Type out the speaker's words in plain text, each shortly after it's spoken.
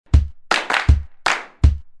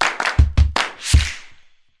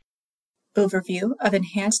Overview of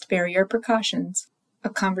Enhanced Barrier Precautions, a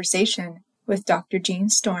conversation with Dr. Jean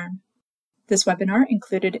Storm. This webinar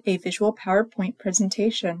included a visual PowerPoint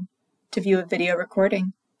presentation. To view a video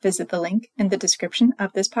recording, visit the link in the description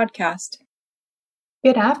of this podcast.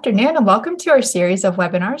 Good afternoon and welcome to our series of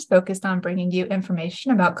webinars focused on bringing you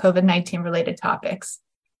information about COVID-19 related topics.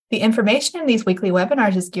 The information in these weekly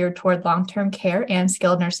webinars is geared toward long-term care and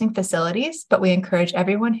skilled nursing facilities, but we encourage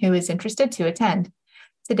everyone who is interested to attend.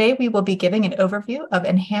 Today, we will be giving an overview of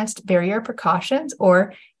Enhanced Barrier Precautions,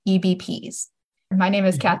 or EBPs. My name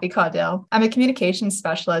is Kathy Caudill. I'm a communications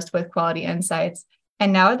specialist with Quality Insights,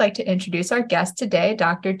 and now I'd like to introduce our guest today,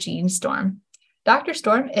 Dr. Jean Storm. Dr.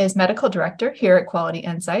 Storm is Medical Director here at Quality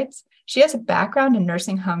Insights. She has a background in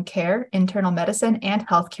nursing home care, internal medicine, and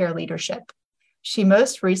healthcare leadership. She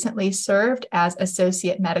most recently served as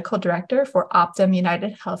Associate Medical Director for Optum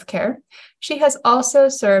United Healthcare. She has also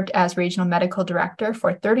served as Regional Medical Director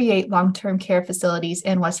for 38 long-term care facilities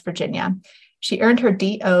in West Virginia. She earned her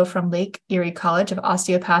DO from Lake Erie College of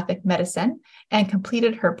Osteopathic Medicine and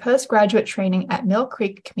completed her postgraduate training at Mill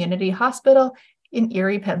Creek Community Hospital in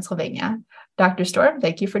Erie, Pennsylvania. Dr. Storm,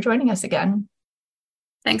 thank you for joining us again.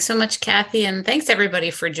 Thanks so much, Kathy, and thanks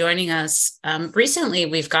everybody for joining us. Recently,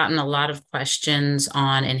 we've gotten a lot of questions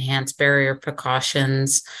on enhanced barrier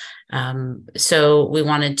precautions. So we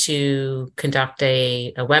wanted to conduct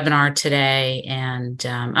a webinar today, and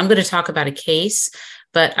I'm going to talk about a case,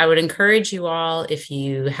 but I would encourage you all, if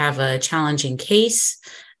you have a challenging case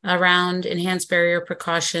around enhanced barrier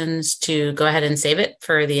precautions, to go ahead and save it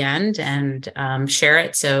for the end and share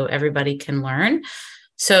it so everybody can learn.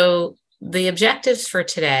 So the objectives for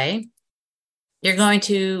today, we're going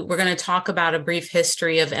to talk about a brief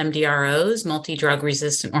history of MDROs, multi-drug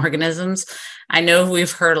resistant organisms. I know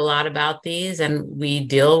we've heard a lot about these and we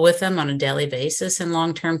deal with them on a daily basis in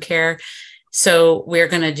long-term care. So we're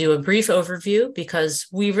going to do a brief overview because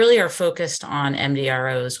we really are focused on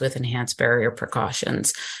MDROs with enhanced barrier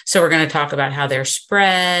precautions. So we're going to talk about how they're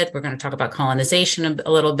spread. We're going to talk about colonization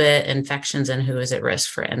a little bit, infections, and who is at risk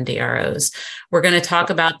for MDROs. We're going to talk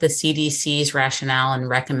about the CDC's rationale in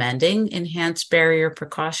recommending enhanced barrier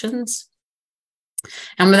precautions.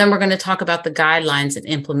 And then we're going to talk about the guidelines and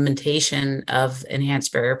implementation of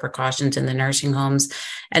enhanced barrier precautions in the nursing homes.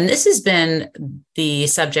 And this has been the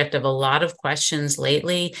subject of a lot of questions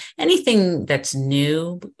lately. Anything that's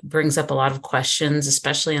new brings up a lot of questions,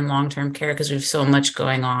 especially in long-term care, because we have so much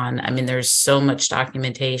going on. I mean, there's so much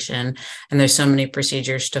documentation and there's so many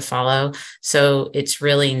procedures to follow. So it's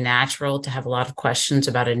really natural to have a lot of questions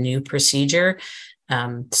about a new procedure.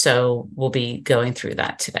 So we'll be going through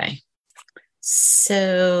that today.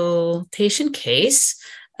 So patient case,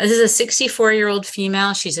 this is a 64-year-old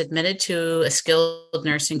female. She's admitted to a skilled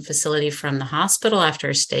nursing facility from the hospital after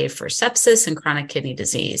a stay for sepsis and chronic kidney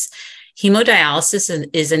disease. Hemodialysis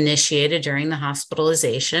is initiated during the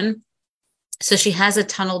hospitalization. So she has a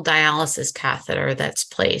tunnel dialysis catheter that's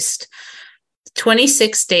placed.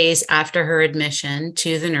 26 days after her admission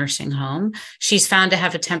to the nursing home, she's found to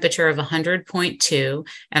have a temperature of 100.2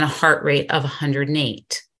 and a heart rate of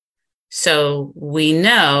 108. So we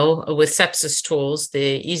know with sepsis tools, the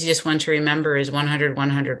easiest one to remember is 100,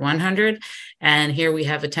 100, 100. And here we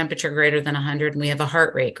have a temperature greater than 100 and we have a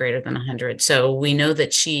heart rate greater than 100. So we know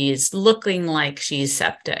that she's looking like she's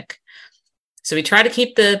septic. So we try to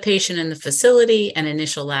keep the patient in the facility and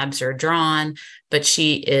initial labs are drawn, but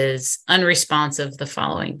she is unresponsive the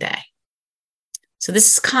following day. So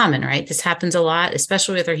this is common, right? This happens a lot,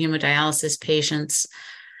 especially with our hemodialysis patients.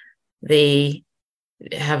 They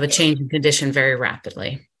have a change in condition very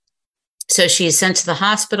rapidly. So she is sent to the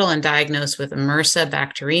hospital and diagnosed with MRSA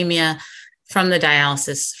bacteremia from a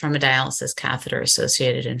dialysis catheter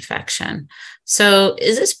associated infection. So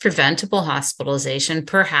is this preventable hospitalization?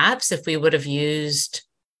 Perhaps if we would have used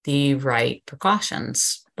the right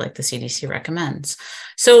precautions like the CDC recommends.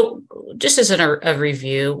 So just as a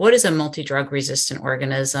review, what is a multi-drug resistant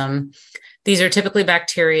organism? These are typically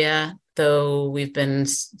bacteria, though we've been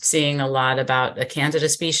seeing a lot about a Candida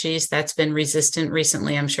species that's been resistant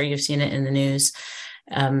recently. I'm sure you've seen it in the news.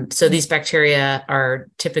 So these bacteria are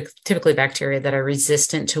typically bacteria that are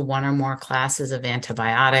resistant to one or more classes of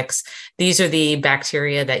antibiotics. These are the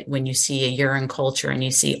bacteria that when you see a urine culture and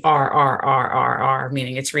you see R,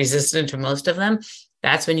 meaning it's resistant to most of them,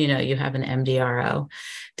 that's when you know you have an MDRO.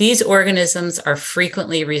 These organisms are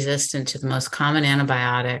frequently resistant to the most common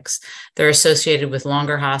antibiotics. They're associated with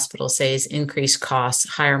longer hospital stays, increased costs,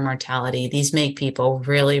 higher mortality. These make people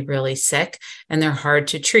really, really sick, and they're hard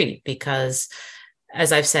to treat because,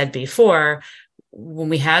 as I've said before, when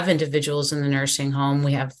we have individuals in the nursing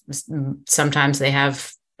home, sometimes they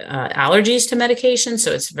have allergies to medication.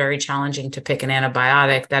 So it's very challenging to pick an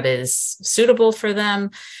antibiotic that is suitable for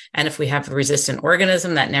them. And if we have a resistant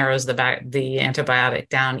organism, that narrows the antibiotic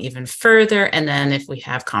down even further. And then if we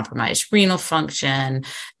have compromised renal function,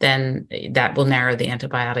 then that will narrow the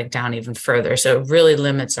antibiotic down even further. So it really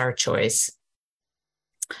limits our choice.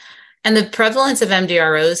 And the prevalence of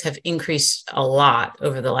MDROs have increased a lot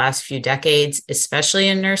over the last few decades, especially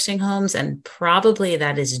in nursing homes. And probably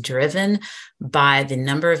that is driven by the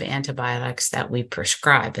number of antibiotics that we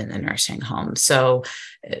prescribe in the nursing home. So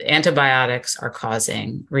antibiotics are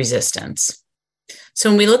causing resistance. So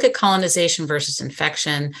when we look at colonization versus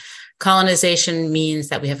infection, colonization means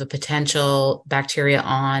that we have a potential bacteria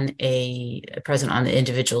present on the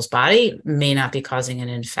individual's body, may not be causing an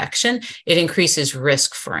infection. It increases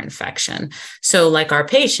risk for infection. So like our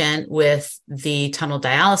patient with the tunnel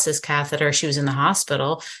dialysis catheter, she was in the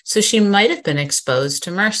hospital, so she might have been exposed to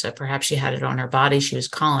MRSA. Perhaps she had it on her body, she was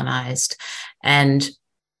colonized, and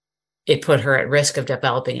it put her at risk of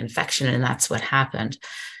developing infection, and that's what happened.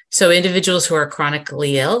 So individuals who are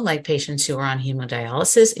chronically ill, like patients who are on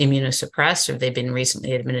hemodialysis, immunosuppressed, or they've been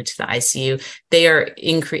recently admitted to the ICU, they are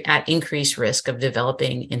at increased risk of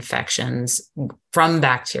developing infections from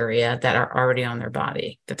bacteria that are already on their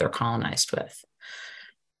body, that they're colonized with.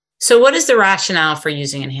 So what is the rationale for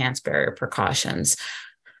using enhanced barrier precautions?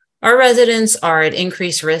 Our residents are at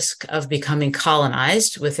increased risk of becoming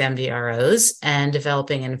colonized with MDROs and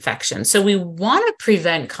developing infection. So we want to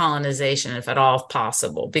prevent colonization if at all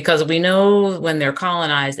possible, because we know when they're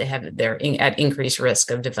colonized, they're at increased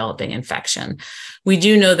risk of developing infection. We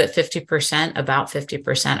do know that about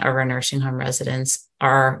 50% of our nursing home residents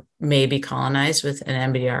may be colonized with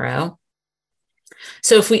an MDRO.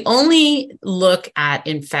 So if we only look at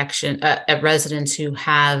infection, at residents who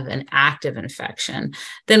have an active infection,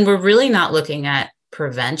 then we're really not looking at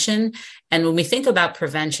prevention. And when we think about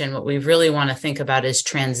prevention, what we really want to think about is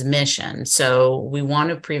transmission. So we want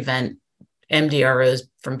to prevent MDROs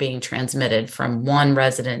from being transmitted from one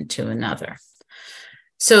resident to another.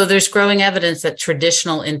 So there's growing evidence that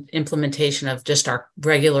traditional implementation of just our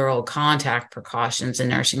regular old contact precautions in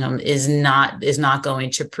nursing home is not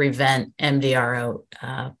going to prevent MDRO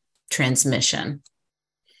transmission.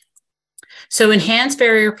 So enhanced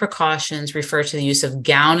barrier precautions refer to the use of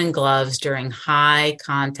gown and gloves during high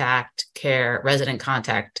contact care, resident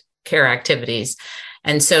contact care activities.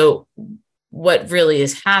 And so what really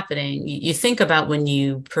is happening, you think about when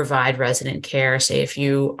you provide resident care, say if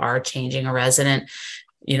you are changing a resident,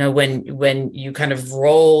 when you kind of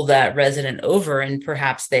roll that resident over and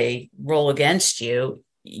perhaps they roll against you,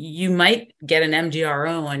 you might get an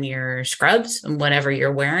MDRO on your scrubs and whatever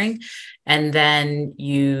you're wearing. And then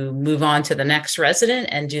you move on to the next resident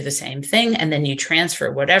and do the same thing. And then you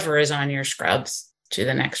transfer whatever is on your scrubs to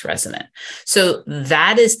the next resident. So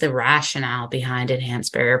that is the rationale behind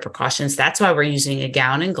enhanced barrier precautions. That's why we're using a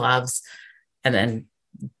gown and gloves, and then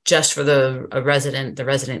just for the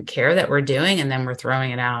resident care that we're doing, and then we're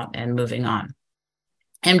throwing it out and moving on.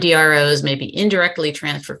 MDROs may be indirectly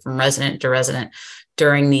transferred from resident to resident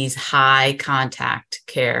during these high contact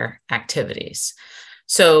care activities.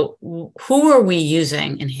 So who are we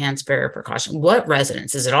using enhanced barrier precaution? What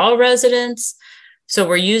residents? Is it all residents? So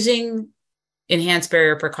we're using enhanced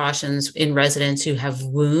barrier precautions in residents who have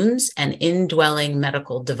wounds and indwelling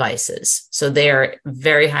medical devices. So they are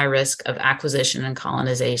very high risk of acquisition and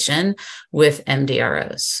colonization with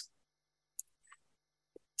MDROs.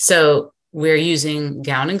 So we're using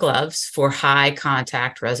gown and gloves for high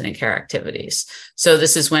contact resident care activities. So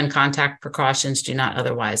this is when contact precautions do not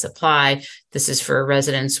otherwise apply. This is for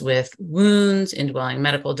residents with wounds, indwelling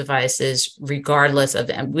medical devices, regardless of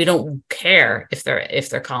them. We don't care if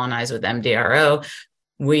they're colonized with MDRO.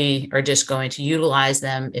 We are just going to utilize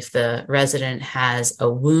them if the resident has a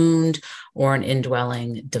wound or an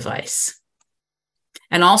indwelling device.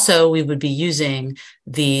 And also, we would be using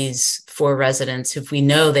these for residents if we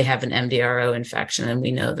know they have an MDRO infection and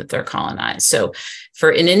we know that they're colonized. So for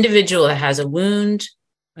an individual that has a wound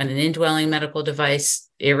and an indwelling medical device,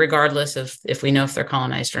 irregardless of if we know if they're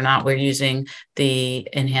colonized or not, we're using the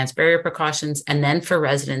enhanced barrier precautions. And then for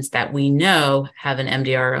residents that we know have an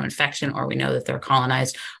MDRO infection or we know that they're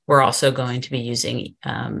colonized, we're also going to be using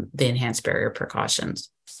the enhanced barrier precautions.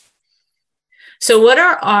 So what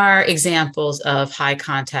are our examples of high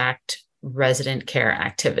contact resident care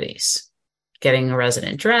activities? Getting a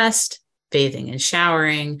resident dressed, bathing and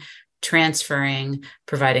showering, transferring,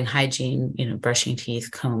 providing hygiene, brushing teeth,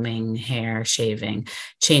 combing hair, shaving,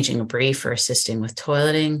 changing a brief or assisting with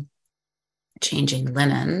toileting, changing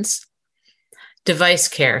linens, Device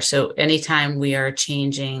care. So anytime we are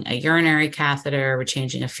changing a urinary catheter, we're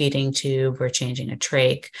changing a feeding tube, we're changing a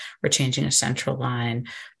trach, we're changing a central line,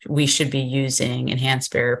 we should be using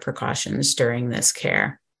enhanced barrier precautions during this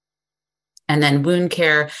care. And then wound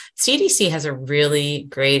care, CDC has a really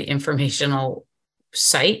great informational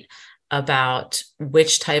site about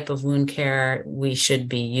which type of wound care we should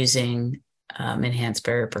be using enhanced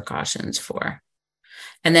barrier precautions for.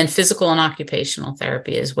 And then physical and occupational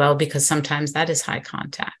therapy as well, because sometimes that is high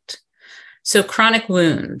contact. So chronic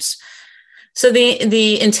wounds. So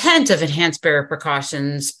the intent of enhanced barrier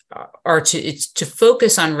precautions are to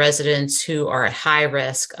focus on residents who are at high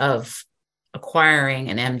risk of acquiring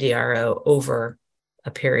an MDRO over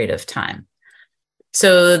a period of time.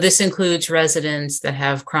 So this includes residents that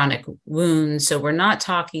have chronic wounds. So we're not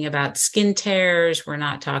talking about skin tears. We're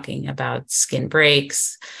not talking about skin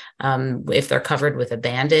breaks. If they're covered with a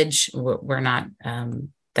bandage, we're not,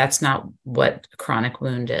 that's not what a chronic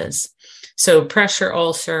wound is. So pressure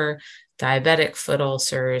ulcer, diabetic foot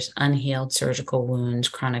ulcers, unhealed surgical wounds,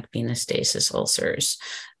 chronic venous stasis ulcers.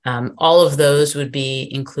 All of those would be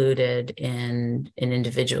included in an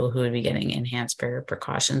individual who would be getting enhanced barrier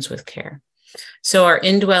precautions with care. So our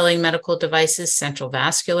indwelling medical devices, central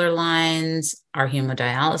vascular lines, our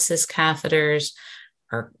hemodialysis catheters,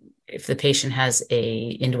 or if the patient has a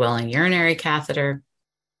indwelling urinary catheter,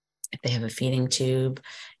 if they have a feeding tube,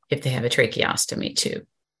 if they have a tracheostomy tube.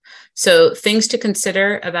 So things to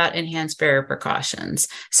consider about enhanced barrier precautions.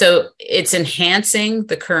 So it's enhancing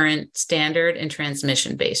the current standard and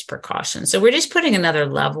transmission-based precautions. So we're just putting another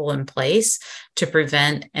level in place to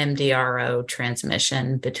prevent MDRO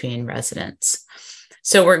transmission between residents.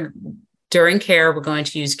 So during care, we're going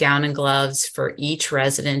to use gown and gloves for each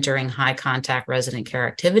resident during high contact resident care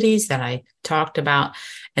activities that I talked about.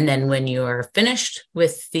 And then when you are finished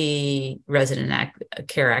with the resident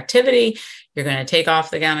care activity, you're going to take off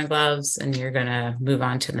the gown and gloves and you're going to move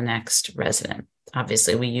on to the next resident.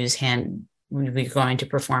 Obviously, we're going to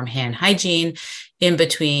perform hand hygiene in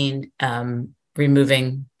between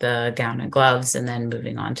removing the gown and gloves and then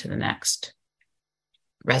moving on to the next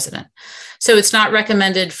resident. So it's not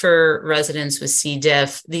recommended for residents with C.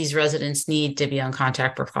 diff. These residents need to be on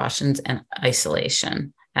contact precautions and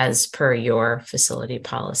isolation as per your facility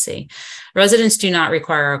policy. Residents do not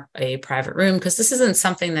require a private room because this isn't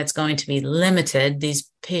something that's going to be limited.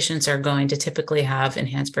 These patients are going to typically have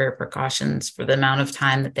enhanced barrier precautions for the amount of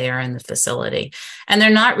time that they are in the facility, and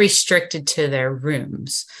they're not restricted to their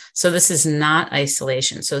rooms. So this is not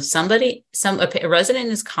isolation. So a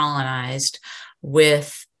resident is colonized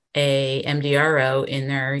with a MDRO in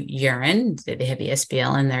their urine, they have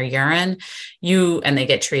ESBL in their urine, and they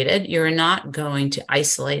get treated, you're not going to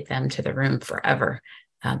isolate them to the room forever,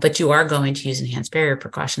 but you are going to use enhanced barrier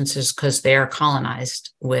precautions just because they are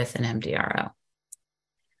colonized with an MDRO.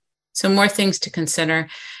 So more things to consider.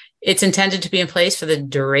 It's intended to be in place for the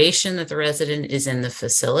duration that the resident is in the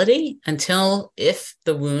facility until if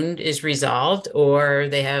the wound is resolved or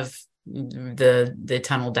they have the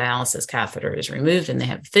tunnel dialysis catheter is removed and they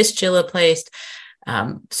have fistula placed.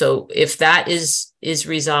 So if that is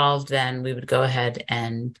resolved, then we would go ahead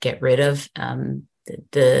and get rid of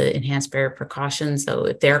the enhanced barrier precautions. Though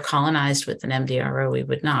if they're colonized with an MDRO, we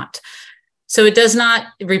would not. So it does not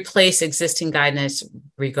replace existing guidance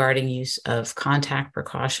regarding use of contact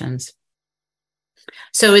precautions.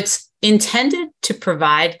 So it's intended to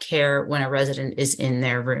provide care when a resident is in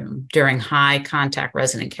their room during high contact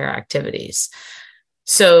resident care activities,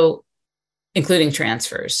 so including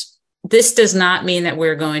transfers. This does not mean that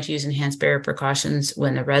we're going to use enhanced barrier precautions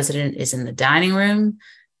when the resident is in the dining room.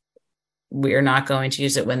 We are not going to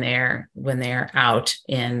use it when they're out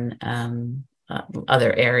in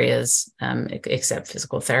other areas except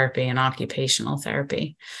physical therapy and occupational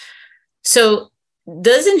therapy. So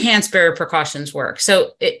does enhanced barrier precautions work?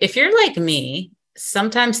 So if you're like me,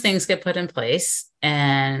 sometimes things get put in place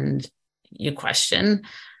and you question.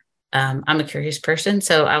 I'm a curious person,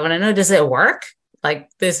 so I want to know, does it work?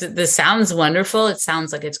 Like this sounds wonderful. It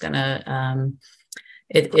sounds like it's gonna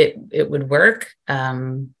it would work.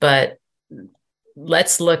 But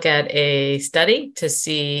let's look at a study to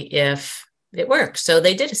see if it works. So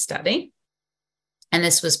they did a study, and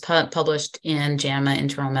this was published in JAMA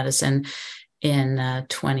Internal Medicine in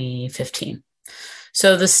 2015.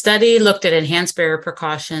 So the study looked at enhanced barrier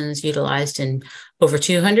precautions utilized in over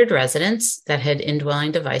 200 residents that had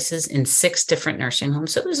indwelling devices in 6 different nursing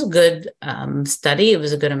homes. So it was a good study. It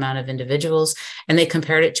was a good amount of individuals, and they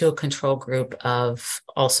compared it to a control group of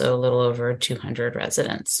also a little over 200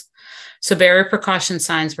 residents. So barrier precaution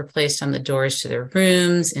signs were placed on the doors to their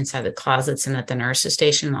rooms, inside the closets, and at the nurse's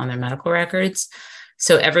station on their medical records.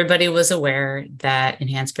 So everybody was aware that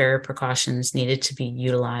enhanced barrier precautions needed to be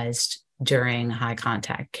utilized during high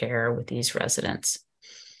contact care with these residents.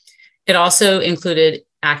 It also included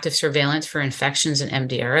active surveillance for infections and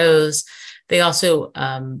MDROs. They also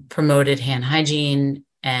promoted hand hygiene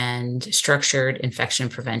and structured infection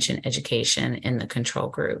prevention education in the control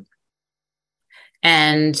group.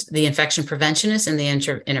 And the infection preventionists and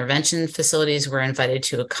the intervention facilities were invited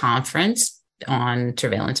to a conference on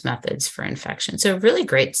surveillance methods for infection. So a really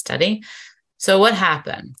great study. So what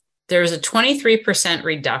happened? There was a 23%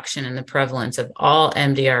 reduction in the prevalence of all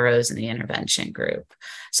MDROs in the intervention group.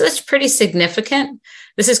 So that's pretty significant.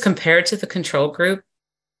 This is compared to the control group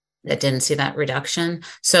that didn't see that reduction.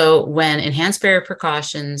 So when enhanced barrier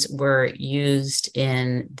precautions were used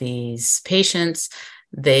in these patients,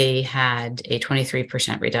 they had a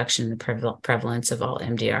 23% reduction in the prevalence of all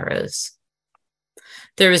MDROs.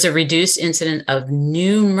 There was a reduced incident of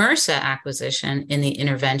new MRSA acquisition in the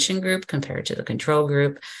intervention group compared to the control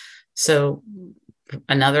group. So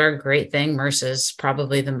another great thing, MRSA is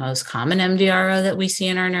probably the most common MDRO that we see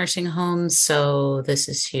in our nursing homes. So this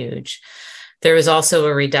is huge. There was also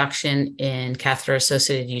a reduction in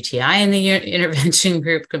catheter-associated UTI in the intervention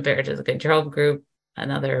group compared to the control group.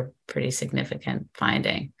 Another pretty significant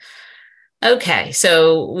finding. Okay,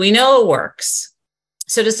 so we know it works.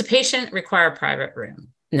 So does the patient require a private room?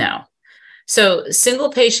 No. So single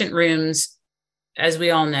patient rooms, as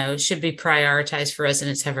we all know, should be prioritized for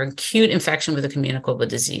residents who have acute infection with a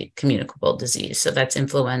communicable disease. So that's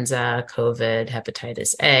influenza, COVID,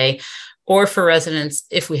 hepatitis A, or for residents,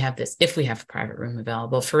 if we have a private room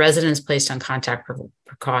available, for residents placed on contact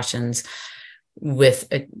precautions with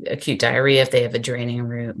acute diarrhea, if they have a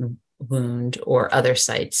draining wound or other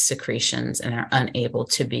site secretions and are unable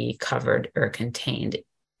to be covered or contained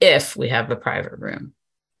if we have a private room.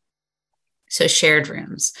 So shared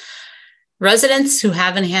rooms. Residents who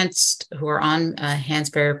are on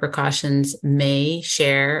enhanced barrier precautions may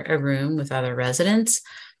share a room with other residents.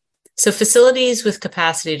 So facilities with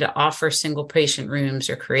capacity to offer single patient rooms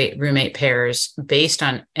or create roommate pairs based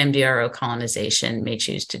on MDRO colonization may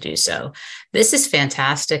choose to do so. This is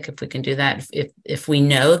fantastic if we can do that. If we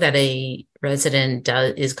know that a resident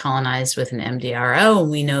is colonized with an MDRO, and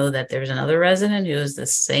we know that there's another resident who is the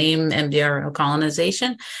same MDRO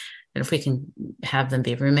colonization, and if we can have them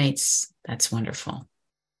be roommates, that's wonderful.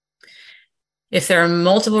 If there are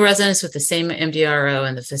multiple residents with the same MDRO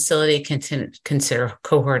in the facility, consider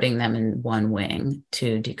cohorting them in one wing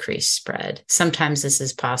to decrease spread. Sometimes this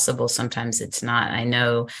is possible, sometimes it's not. I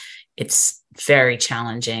know it's very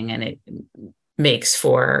challenging and it makes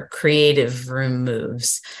for creative room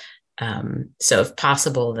moves. So if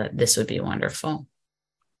possible, that this would be wonderful.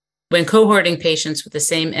 When cohorting patients with the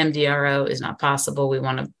same MDRO is not possible, we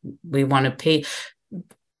want to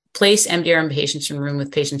place MDRO patients in a room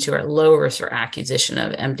with patients who are at low risk for acquisition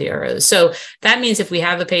of MDROs. So that means if we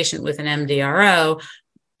have a patient with an MDRO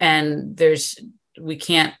and we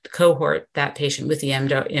can't cohort that patient with the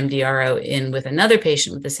MDRO in with another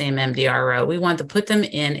patient with the same MDRO, we want to put them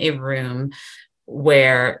in a room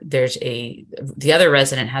where the other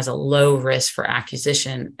resident has a low risk for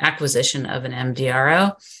acquisition of an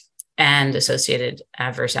MDRO and associated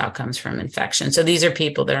adverse outcomes from infection. So these are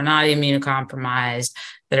people that are not immunocompromised,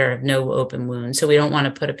 that have no open wounds. So we don't want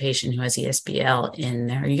to put a patient who has ESBL in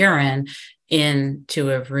their urine into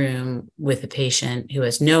a room with a patient who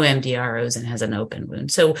has no MDROs and has an open wound.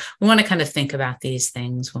 So we want to kind of think about these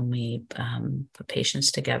things when we put patients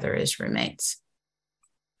together as roommates.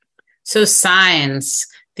 So signs.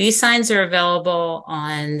 These signs are available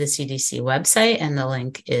on the CDC website, and the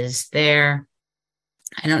link is there.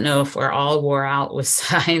 I don't know if we're all wore out with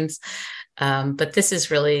signs, but this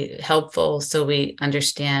is really helpful so we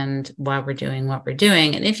understand why we're doing what we're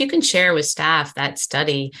doing. And if you can share with staff that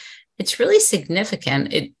study, it's really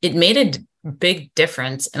significant. It made a big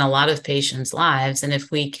difference in a lot of patients' lives. And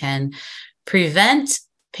if we can prevent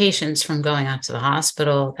patients from going out to the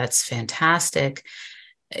hospital, that's fantastic.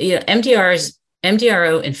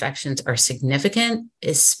 MDRO infections are significant,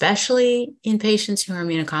 especially in patients who are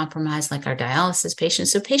immunocompromised, like our dialysis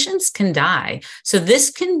patients. So patients can die. So this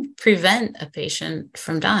can prevent a patient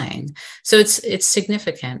from dying. So it's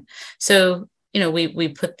significant. So, we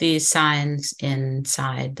put these signs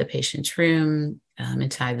inside the patient's room,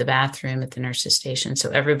 inside the bathroom, at the nurse's station. So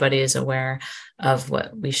everybody is aware of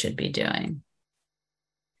what we should be doing.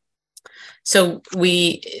 So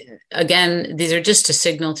these are just to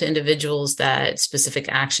signal to individuals that specific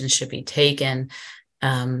actions should be taken.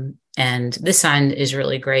 And this sign is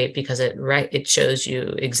really great because it shows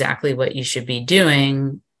you exactly what you should be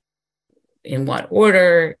doing, in what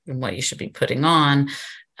order, and what you should be putting on.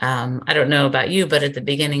 I don't know about you, but at the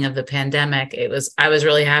beginning of the pandemic, I was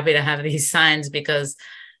really happy to have these signs because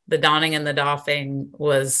the donning and the doffing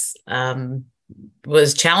was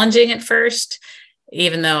challenging at first.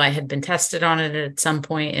 Even though I had been tested on it at some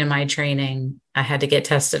point in my training, I had to get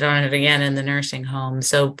tested on it again in the nursing home.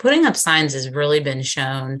 So putting up signs has really been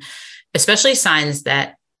shown, especially signs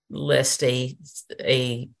that list a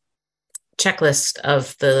checklist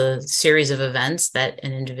of the series of events that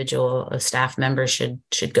an individual, a staff member should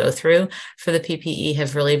go through for the PPE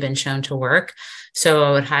have really been shown to work. So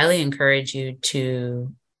I would highly encourage you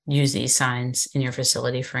to use these signs in your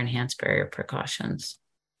facility for enhanced barrier precautions.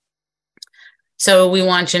 So we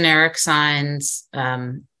want generic signs,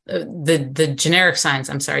 generic signs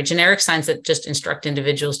that just instruct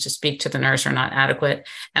individuals to speak to the nurse are not adequate.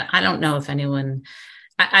 And I don't know if anyone,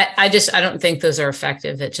 I don't think those are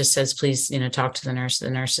effective. It just says, please, talk to the nurse at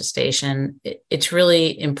the nurse's station. It's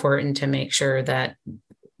really important to make sure that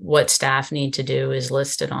what staff need to do is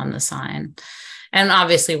listed on the sign. And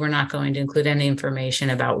obviously we're not going to include any information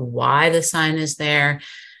about why the sign is there.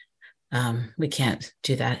 We can't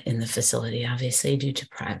do that in the facility, obviously, due to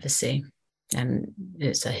privacy. And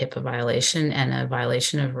it's a HIPAA violation and a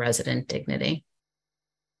violation of resident dignity.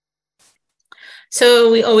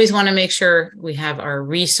 So we always want to make sure we have our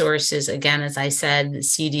resources. Again, as I said, the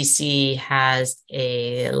CDC has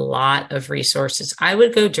a lot of resources. I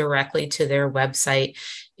would go directly to their website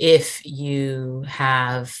if you'd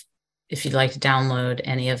like to download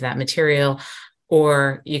any of that material.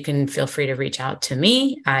 Or you can feel free to reach out to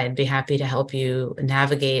me. I'd be happy to help you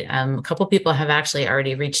navigate. A couple people have actually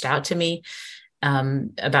already reached out to me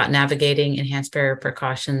about navigating enhanced barrier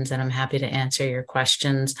precautions, and I'm happy to answer your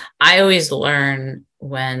questions. I always learn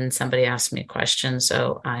when somebody asks me a question,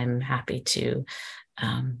 so I'm happy to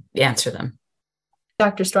answer them.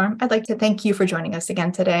 Dr. Storm, I'd like to thank you for joining us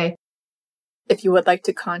again today. If you would like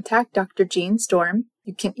to contact Dr. Jean Storm,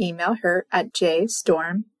 you can email her at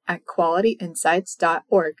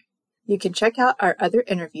jstorm@qualityinsights.org. You can check out our other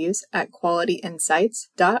interviews at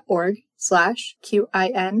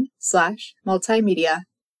qualityinsights.org/QIN/multimedia.